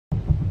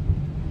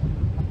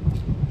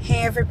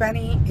Hey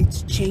everybody,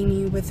 it's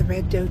Janie with the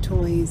Red Doe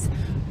Toys.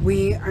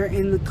 We are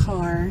in the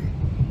car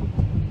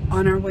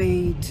on our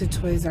way to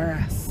Toys R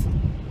Us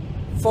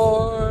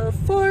for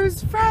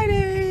Force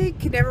Friday.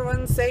 Can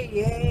everyone say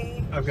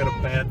yay? I've got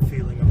a bad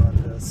feeling about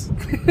this.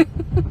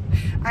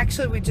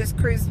 Actually, we just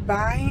cruised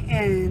by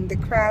and the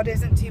crowd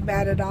isn't too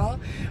bad at all.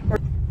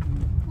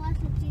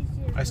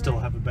 I still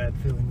have a bad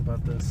feeling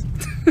about this.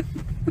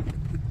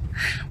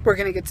 We're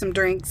gonna get some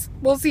drinks.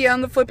 We'll see you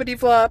on the flippity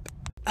flop.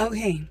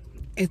 Okay.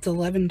 It's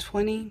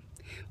 11:20.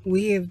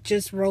 We have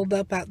just rolled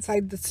up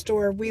outside the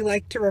store we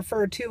like to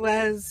refer to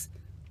as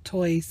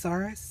Toys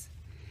R Us.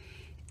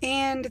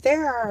 And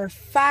there are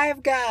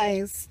 5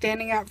 guys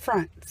standing out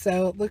front,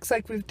 so it looks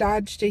like we've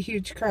dodged a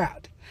huge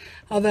crowd.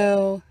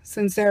 Although,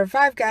 since there are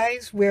 5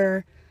 guys,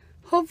 we're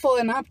hopeful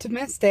and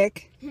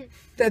optimistic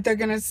that they're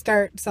going to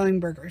start selling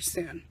burgers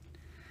soon.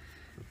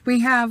 We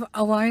have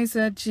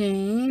Eliza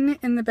Jane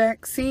in the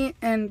back seat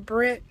and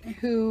Britt,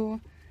 who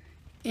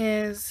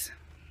is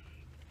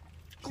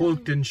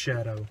cloaked in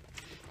shadow.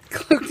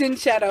 Cloaked in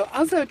shadow.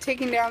 Also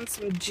taking down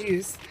some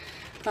juice.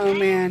 Oh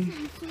man.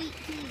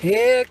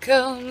 Here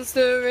comes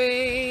the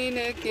rain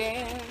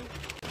again.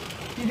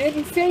 You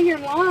didn't say your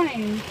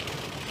line.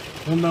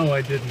 Well, no,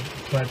 I didn't.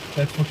 But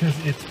that's because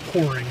it's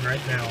pouring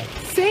right now.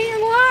 Say your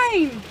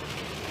line.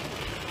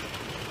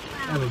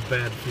 I have a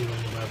bad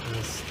feeling about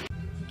this.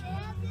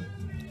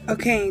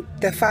 Okay,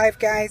 the 5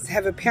 guys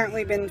have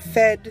apparently been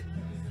fed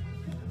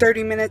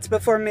 30 minutes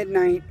before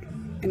midnight.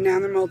 And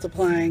now they're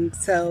multiplying.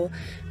 So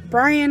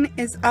Brian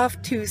is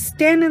off to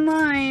stand in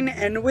line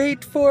and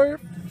wait for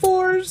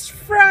Force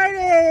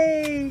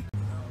Friday.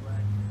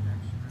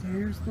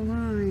 There's the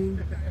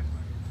line.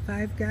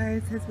 5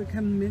 guys has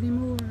become many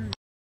more.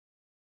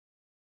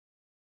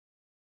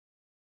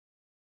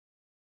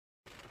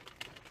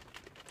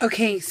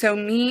 Okay, so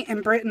me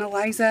and Britt and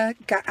Eliza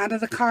got out of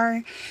the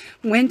car,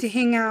 went to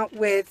hang out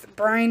with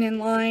Brian in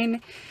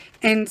line,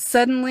 and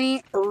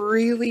suddenly,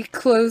 really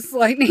close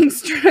lightning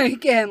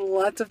strike and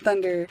lots of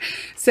thunder.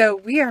 So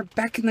we are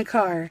back in the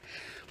car.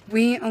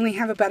 We only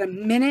have about a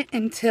minute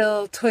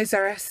until Toys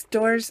R Us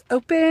doors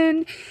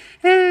open,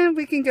 and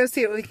we can go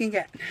see what we can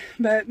get.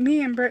 But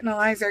me and Britt and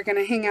Eliza are going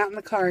to hang out in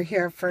the car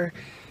here for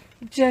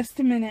just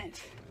a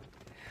minute.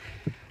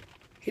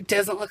 It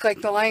doesn't look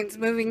like the line's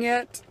moving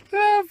yet.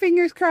 Oh,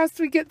 fingers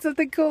crossed we get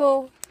something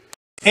cool.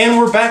 And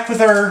we're back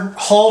with our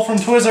haul from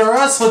Toys R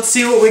Us. Let's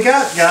see what we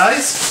got,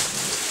 guys.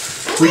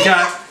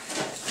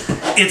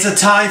 It's a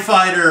TIE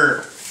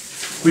Fighter.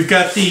 We've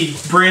got the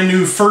brand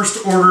new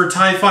First Order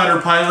TIE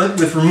Fighter pilot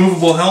with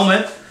removable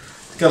helmet.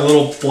 It's got a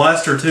little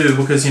blaster too,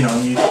 because you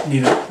know, you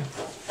need a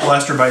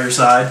blaster by your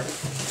side.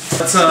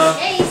 Let's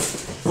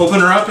open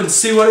her up and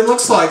see what it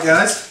looks like,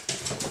 guys.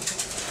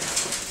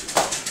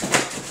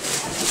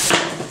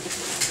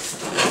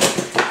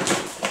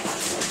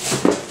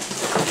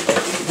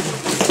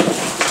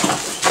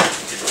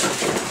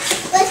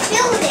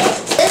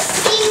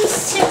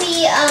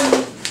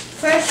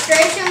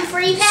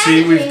 Frustration-free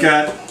packaging. See, we've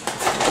got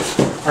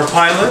our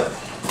pilot.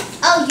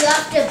 Oh, you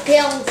have to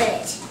build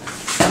it.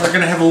 We're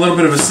going to have a little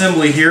bit of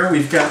assembly here.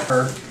 We've got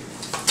our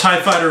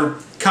TIE Fighter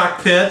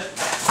cockpit,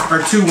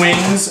 our 2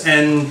 wings,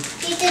 and...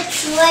 These are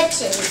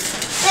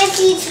torches. Like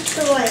these are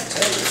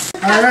torches.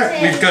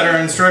 Alright, we've got our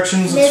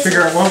instructions. Let's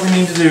figure out what we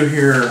need to do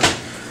here.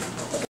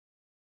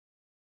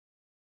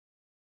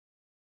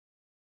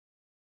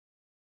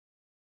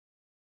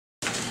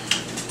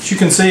 As you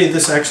can see,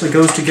 this actually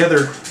goes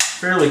together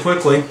fairly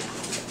quickly.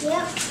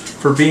 Yep.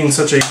 For being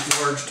such a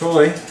large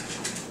toy.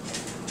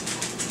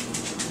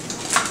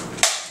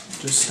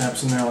 Just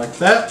snaps in there like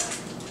that.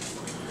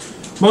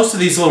 Most of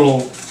these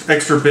little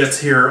extra bits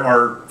here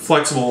are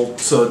flexible,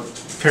 so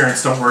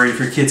parents don't worry if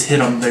your kids hit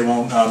them, they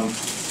won't hurt them.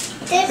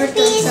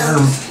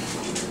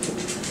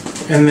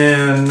 And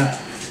then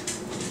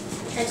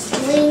touch the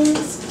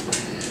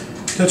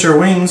wings. Touch our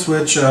wings,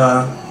 which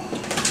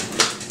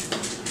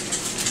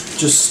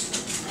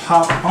just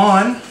pop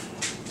on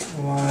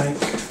like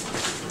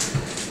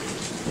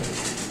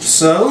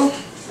so.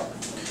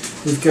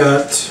 We've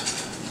got, I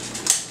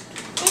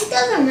think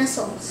those are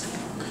missiles.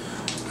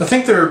 I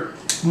think they're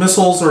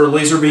missiles or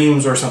laser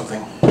beams or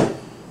something.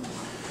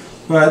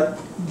 But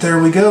there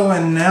we go,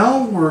 and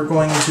now we're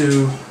going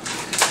to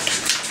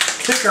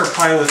pick our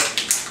pilot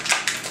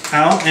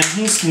out, and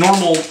he's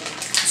normal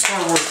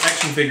Star Wars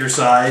action figure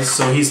size,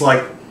 so he's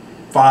like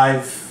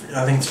 5,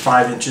 I think it's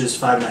 5 inches,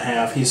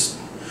 5.5.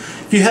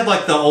 If you had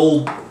like the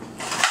old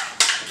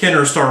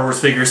Kenner Star Wars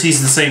figures,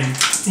 he's the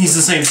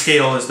same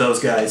scale as those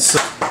guys. So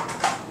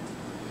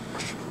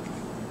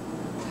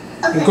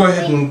we'll go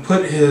ahead and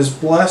put his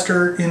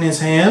blaster in his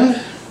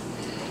hand.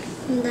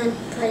 And then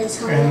put his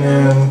helmet on. And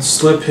then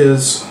slip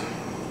his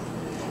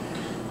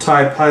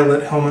TIE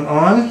pilot helmet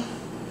on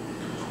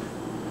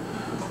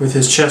with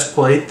his chest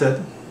plate that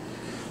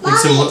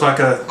makes him look like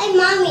a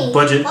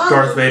budget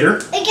Darth Vader.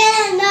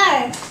 Again,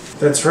 no.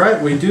 That's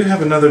right, we do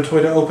have another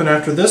toy to open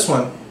after this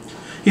one.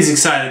 He's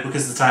excited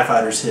because the TIE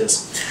Fighter's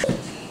his.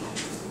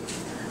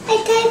 A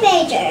TIE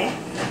Vader.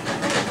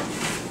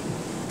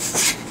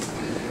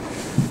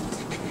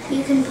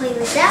 You can play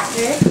with that.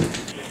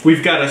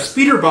 We've got a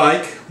speeder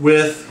bike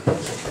with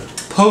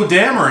Poe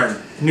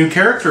Dameron, new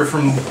character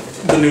from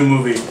the new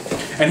movie.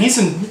 And he's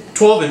in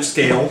 12-inch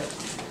scale.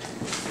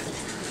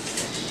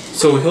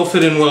 So he'll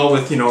fit in well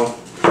with, you know,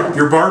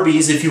 your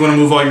Barbies if you want to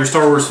move all your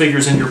Star Wars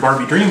figures into your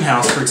Barbie dream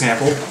house, for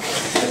example.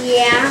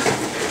 Yeah.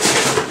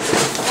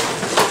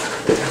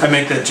 I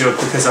make that joke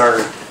because our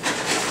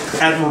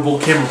admirable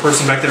camera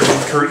person back there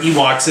moved her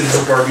Ewoks into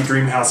her Barbie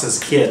dream house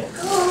as a kid.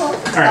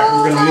 Alright,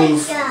 we're going to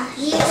move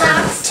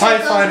TIE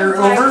Fighter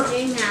over.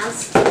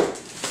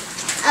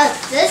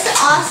 This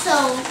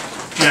also...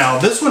 Now,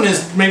 this one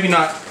is maybe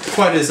not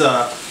quite as...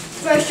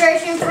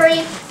 frustration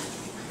free.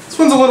 This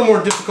one's a little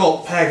more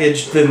difficult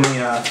packaged than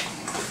the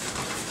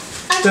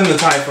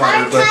TIE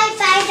Fighter, but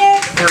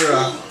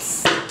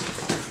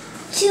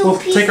we'll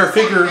take our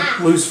figure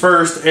loose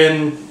first,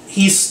 and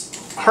he's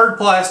hard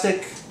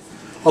plastic,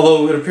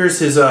 although it appears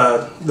his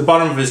the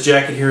bottom of his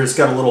jacket here has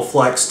got a little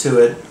flex to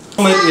it.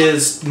 It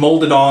is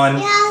molded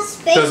on,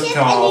 doesn't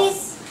come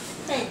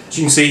off. As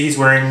you can see, he's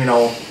wearing, you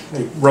know,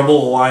 a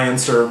Rebel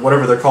Alliance or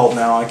whatever they're called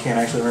now. I can't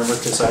actually remember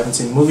because I haven't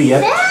seen the movie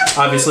yet,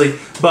 obviously.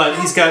 But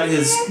he's got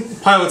his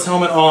pilot's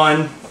helmet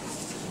on,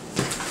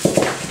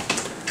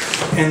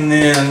 and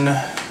then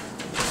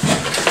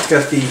he's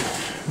got the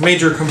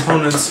major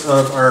components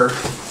of our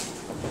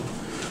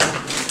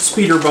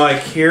speeder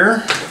bike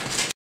here.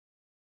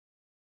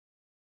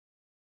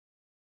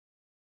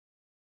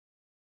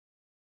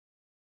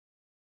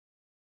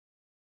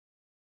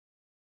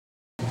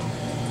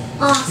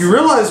 Awesome. You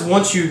realize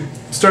once you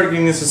start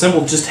getting this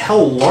assembled just how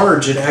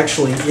large it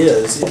actually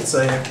is. It's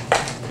a...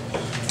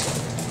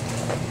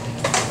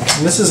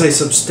 And this is a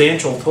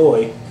substantial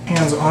toy.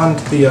 Hands on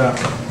to the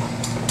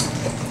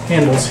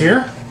handles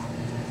here.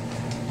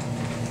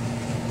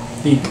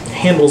 The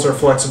handles are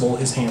flexible,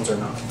 his hands are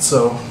not.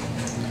 So,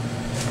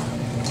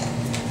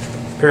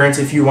 parents,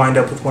 if you wind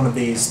up with one of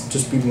these,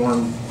 just be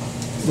warned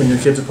when your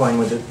kids are playing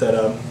with it that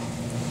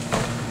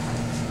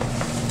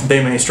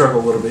they may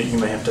struggle a little bit. You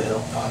may have to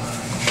help.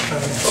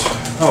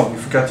 Oh, we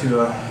forgot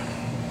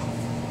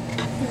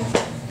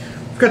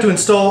to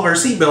install our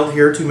seatbelt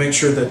here to make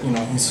sure that, you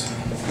know, he's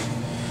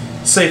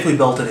safely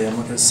belted in,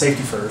 because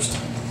safety first.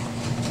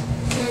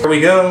 There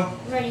we go.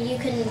 Ready, you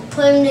can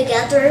put them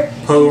together.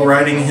 Poe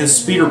riding his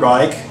speeder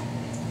bike.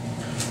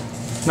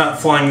 Not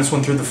flying this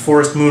one through the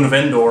forest moon of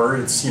Endor.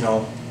 It's, you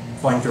know,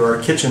 flying through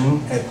our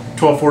kitchen at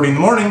 12:40 in the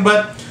morning,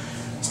 but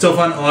still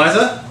fun.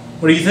 Eliza,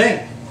 what do you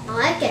think? I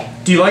like it.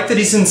 Do you like that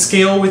he's in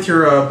scale with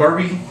your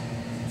Barbie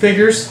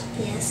figures?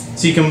 Yes.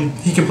 So he can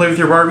play with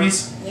your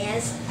Barbies?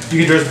 Yes. You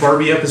can dress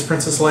Barbie up as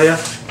Princess Leia?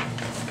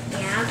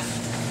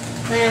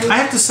 Yeah. I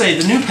have to say,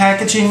 the new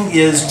packaging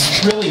is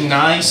really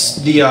nice.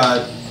 The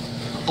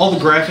all the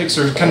graphics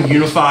are kind of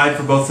unified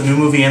for both the new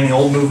movie and the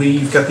old movie.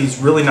 You've got these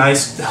really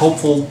nice,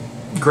 helpful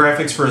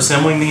graphics for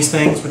assembling these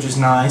things, which is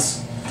nice.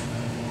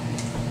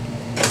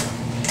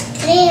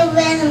 I need to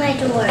open my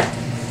door.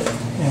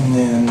 And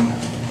then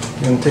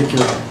you're going to take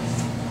your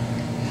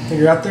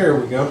figure out. There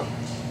we go.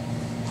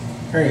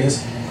 There he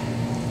is.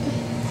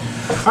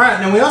 Alright,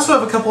 now we also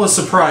have a couple of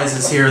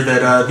surprises here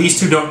that these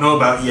two don't know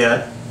about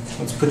yet.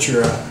 Let's put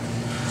your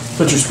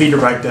speeder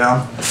bike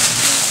down.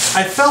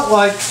 I felt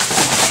like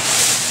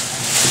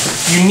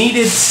you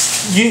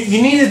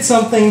needed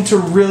something to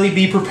really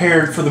be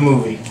prepared for the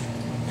movie.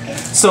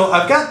 So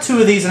I've got two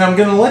of these, and I'm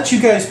going to let you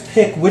guys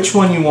pick which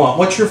one you want.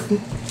 What's your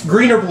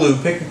green or blue?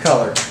 Pick a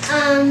color.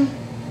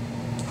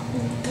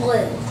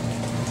 Blue.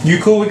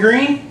 You cool with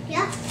green?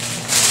 Yeah.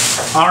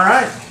 All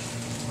right.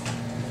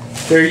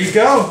 There you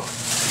go.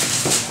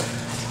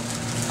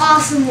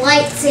 Awesome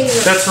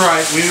lightsabers. That's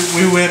right.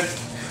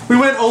 We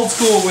went old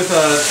school with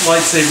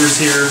lightsabers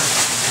here.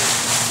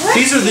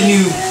 These are the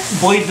new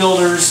Blade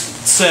Builders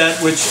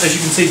set, which, as you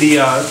can see, the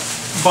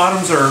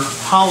bottoms are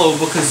hollow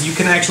because you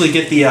can actually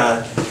get the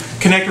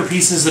connector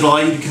pieces that allow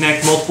you to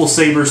connect multiple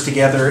sabers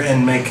together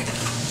and make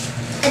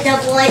a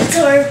double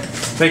lightsaber.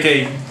 Make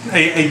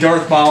a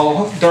Darth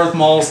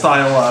Maul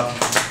style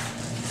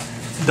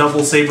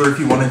double saber if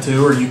you wanted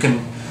to, or you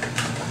can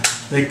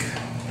make.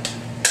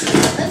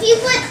 If you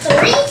put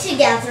three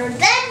together,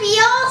 that'd be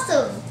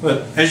awesome.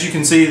 But as you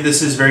can see,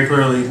 this is very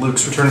clearly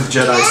Luke's Return of the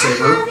Jedi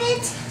saber. Have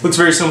it? Looks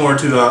very similar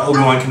to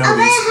Obi-Wan Kenobi's. I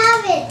want to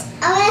have it.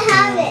 I want to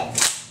have it.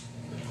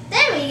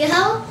 There we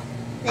go.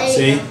 There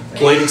See, you go.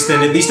 blade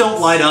extended. These don't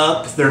light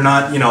up. They're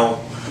not, you know,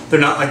 they're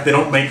not like, they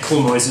don't make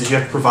cool noises. You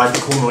have to provide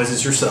the cool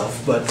noises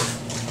yourself. But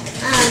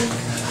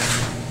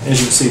as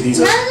you can see, these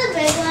are another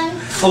big one.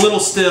 a little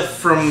stiff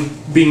from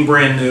being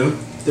brand new.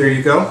 There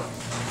you go.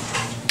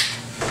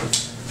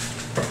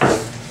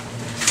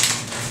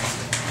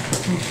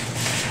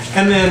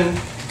 And then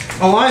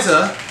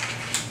Eliza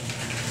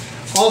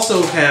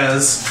also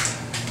has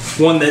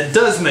one that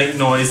does make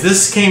noise.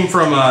 This came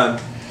from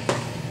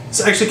this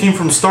actually came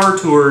from Star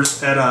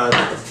Tours at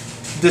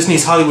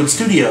Disney's Hollywood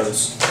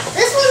Studios.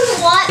 This one's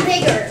a lot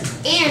bigger,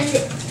 and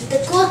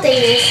the cool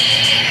thing is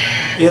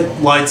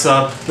It lights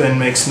up and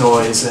makes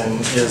noise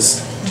and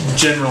is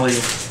generally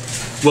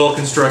well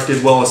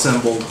constructed, well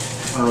assembled.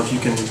 I don't know if you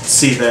can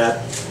see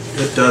that.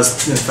 it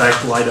does in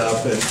fact light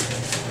up, and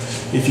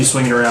if you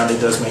swing it around, it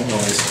does make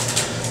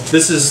noise.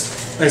 This is,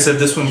 like I said,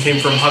 this one came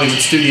from Hollywood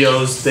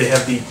Studios. They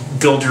have the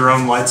build your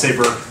own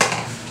lightsaber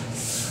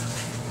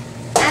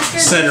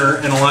center,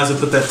 and Eliza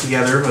put that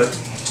together. But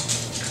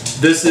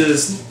this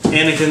is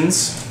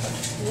Anakin's.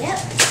 Yep.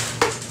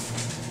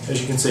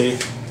 As you can see,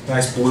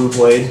 nice blue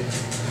blade.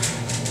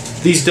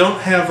 These don't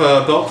have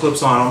belt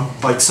clips on them,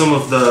 like some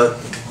of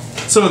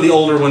the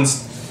older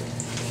ones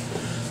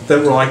that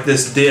were like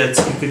this did.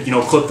 So you could, you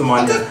know, clip them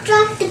on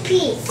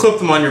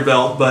your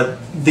belt, but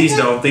these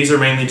don't. These are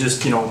mainly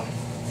just, you know.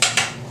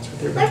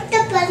 Where's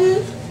the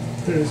button?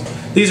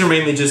 These are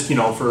mainly just, you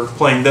know, for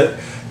playing. That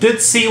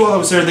did see while I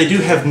was there. They do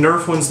have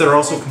Nerf ones that are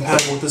also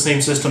compatible with the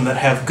same system that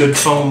have good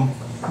foam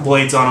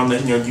blades on them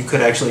that, you know, you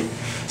could actually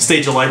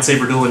stage a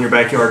lightsaber duel in your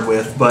backyard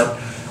with. But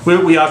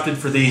we opted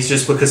for these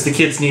just because the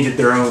kids needed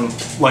their own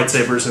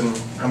lightsabers, and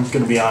I'm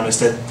going to be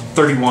honest, at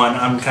 31,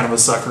 I'm kind of a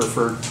sucker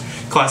for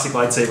classic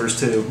lightsabers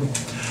too.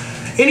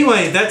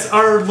 Anyway, that's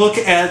our look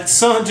at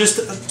some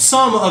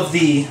of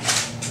the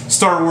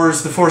Star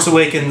Wars The Force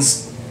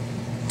Awakens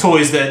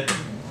toys that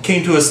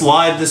came to us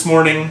live this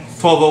morning,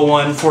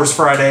 12:01 Force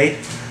Friday.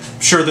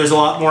 I'm sure there's a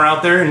lot more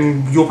out there,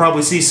 and you'll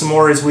probably see some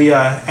more as we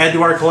add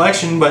to our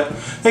collection. But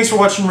thanks for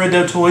watching Red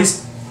Dove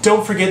Toys.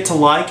 Don't forget to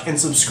like and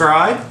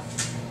subscribe.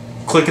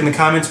 Click in the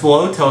comments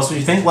below. Tell us what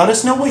you think. Let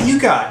us know what you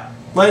got.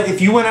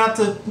 If you went out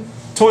to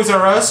Toys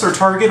R Us or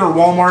Target or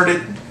Walmart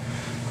at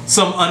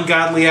some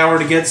ungodly hour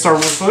to get Star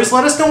Wars toys,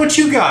 let us know what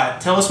you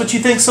got. Tell us what you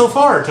think so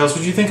far. Tell us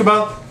what you think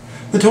about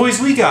the toys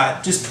we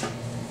got. Just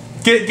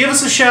give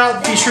us a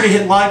shout. Be sure to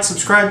hit like,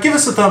 subscribe. Give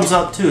us a thumbs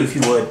up too if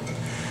you would.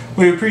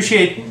 We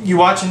appreciate you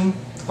watching.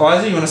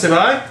 Eliza, you want to say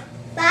bye?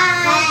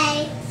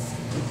 Bye.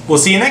 We'll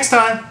see you next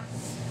time.